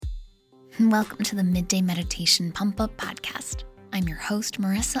Welcome to the Midday Meditation Pump Up Podcast. I'm your host,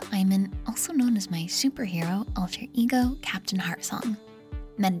 Marissa Iman, also known as my superhero alter ego, Captain Heartsong.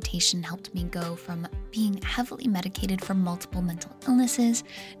 Meditation helped me go from being heavily medicated for multiple mental illnesses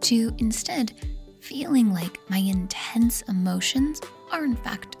to instead feeling like my intense emotions are in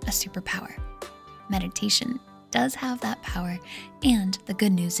fact a superpower. Meditation does have that power, and the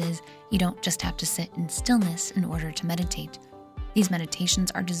good news is you don't just have to sit in stillness in order to meditate. These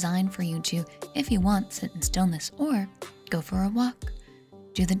meditations are designed for you to, if you want, sit in stillness or go for a walk,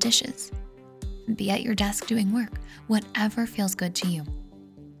 do the dishes, be at your desk doing work, whatever feels good to you.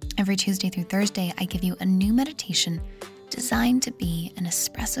 Every Tuesday through Thursday, I give you a new meditation designed to be an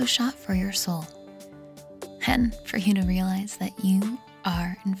espresso shot for your soul and for you to realize that you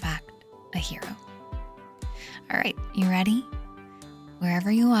are, in fact, a hero. All right, you ready? Wherever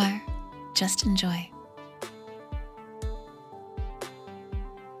you are, just enjoy.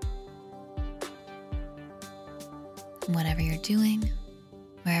 Whatever you're doing,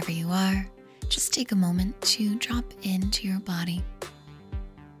 wherever you are, just take a moment to drop into your body.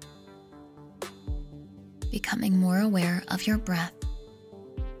 Becoming more aware of your breath.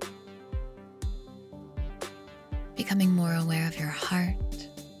 Becoming more aware of your heart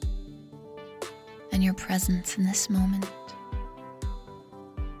and your presence in this moment.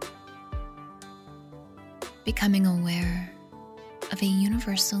 Becoming aware of a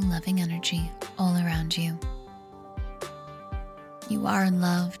universal loving energy all around you. You are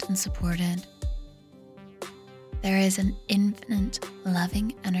loved and supported. There is an infinite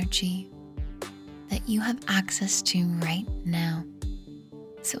loving energy that you have access to right now.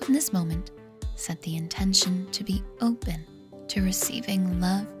 So in this moment, set the intention to be open to receiving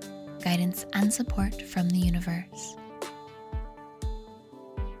love, guidance, and support from the universe.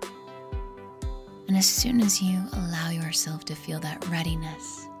 And as soon as you allow yourself to feel that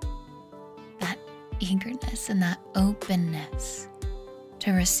readiness, that eagerness, and that openness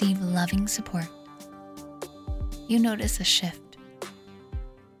to receive loving support, you notice a shift.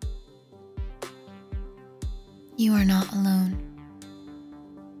 You are not alone.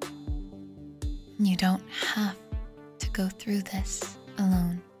 You don't have to go through this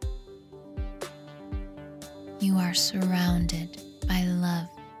alone. You are surrounded by love,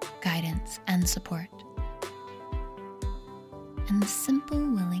 guidance, and support. And the simple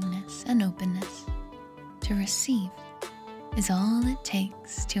willingness and openness to receive is all it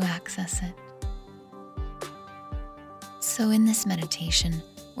takes to access it. So in this meditation,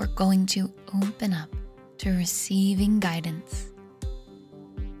 we're going to open up to receiving guidance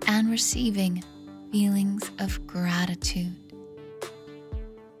and receiving feelings of gratitude.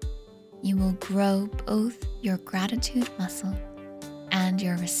 You will grow both your gratitude muscle and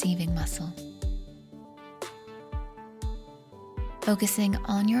your receiving muscle. Focusing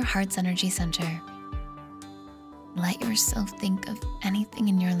on your heart's energy center, let yourself think of anything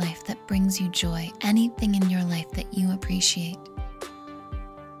in your life that brings you joy, anything in your life that you appreciate.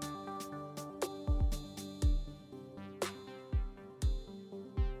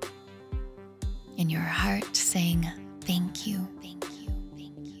 In your heart, saying, thank you, thank you,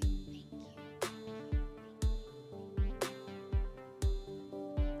 thank you, thank you.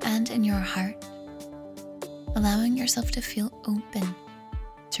 And in your heart, allowing yourself to feel open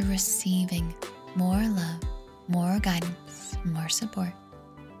to receiving more love, more guidance, more support.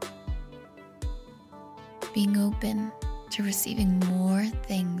 Being open to receiving more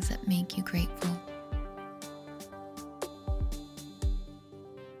things that make you grateful.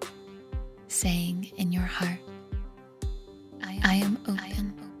 Saying in your heart, I am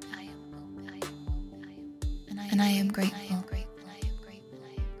open, and I am grateful.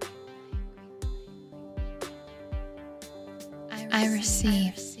 I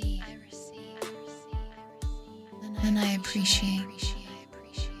receive, and I appreciate.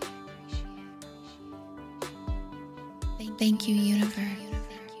 Thank you, universe.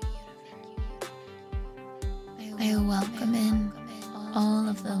 I welcome in all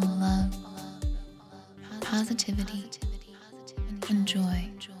of the love, positivity, and joy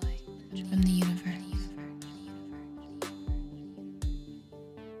from the universe.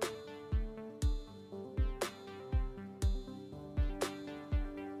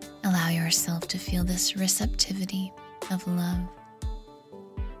 Allow yourself to feel this receptivity of love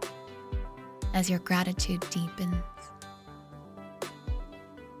as your gratitude deepens.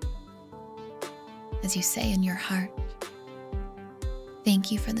 As you say in your heart,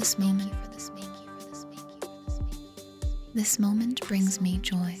 thank you for this moment. This moment brings me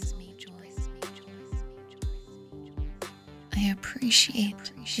joy. I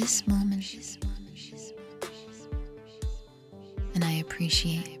appreciate this moment. and I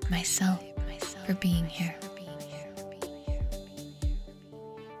appreciate myself for being here.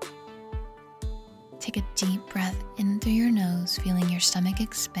 Take a deep breath in through your nose, feeling your stomach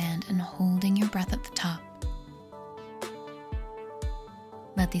expand and holding your breath at the top.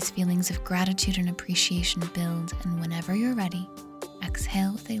 Let these feelings of gratitude and appreciation build, and whenever you're ready,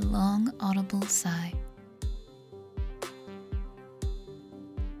 exhale with a long, audible sigh.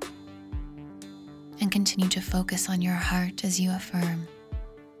 And continue to focus on your heart as you affirm,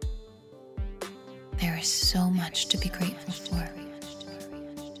 there is so much to be grateful for.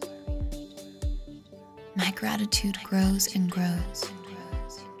 My gratitude grows and grows.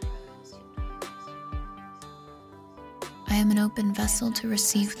 I am an open vessel to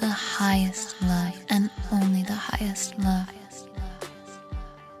receive the highest love and only the highest love.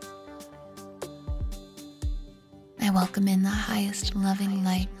 I welcome in the highest loving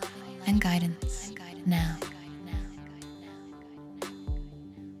light and guidance now.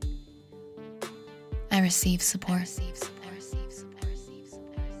 I receive support.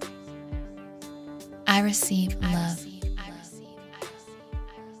 I receive love.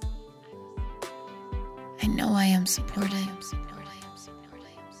 I know I am supported,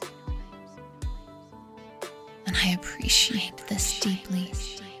 and I appreciate this deeply.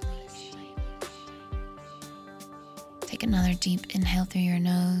 Take another deep inhale through your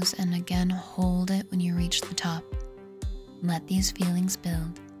nose and again hold it when you reach the top. Let these feelings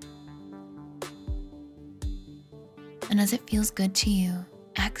build. And as it feels good to you,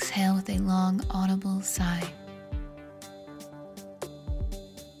 exhale with a long, audible sigh.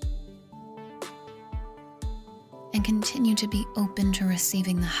 And continue to be open to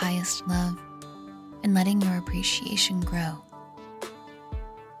receiving the highest love and letting your appreciation grow.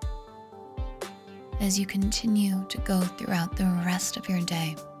 As you continue to go throughout the rest of your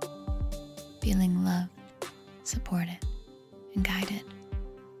day, feeling loved, supported, and guided.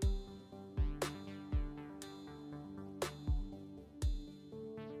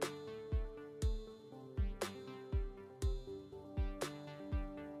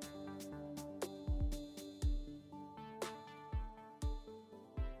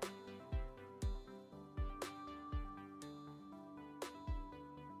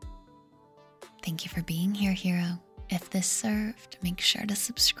 Thank you for being here, hero. If this served, make sure to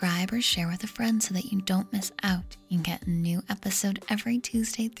subscribe or share with a friend so that you don't miss out. You can get a new episode every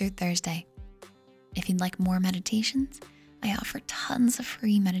Tuesday through Thursday. If you'd like more meditations, I offer tons of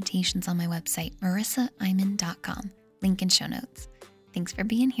free meditations on my website, marissaiman.com. Link in show notes. Thanks for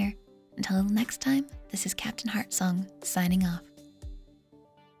being here. Until next time, this is Captain Heartsong signing off.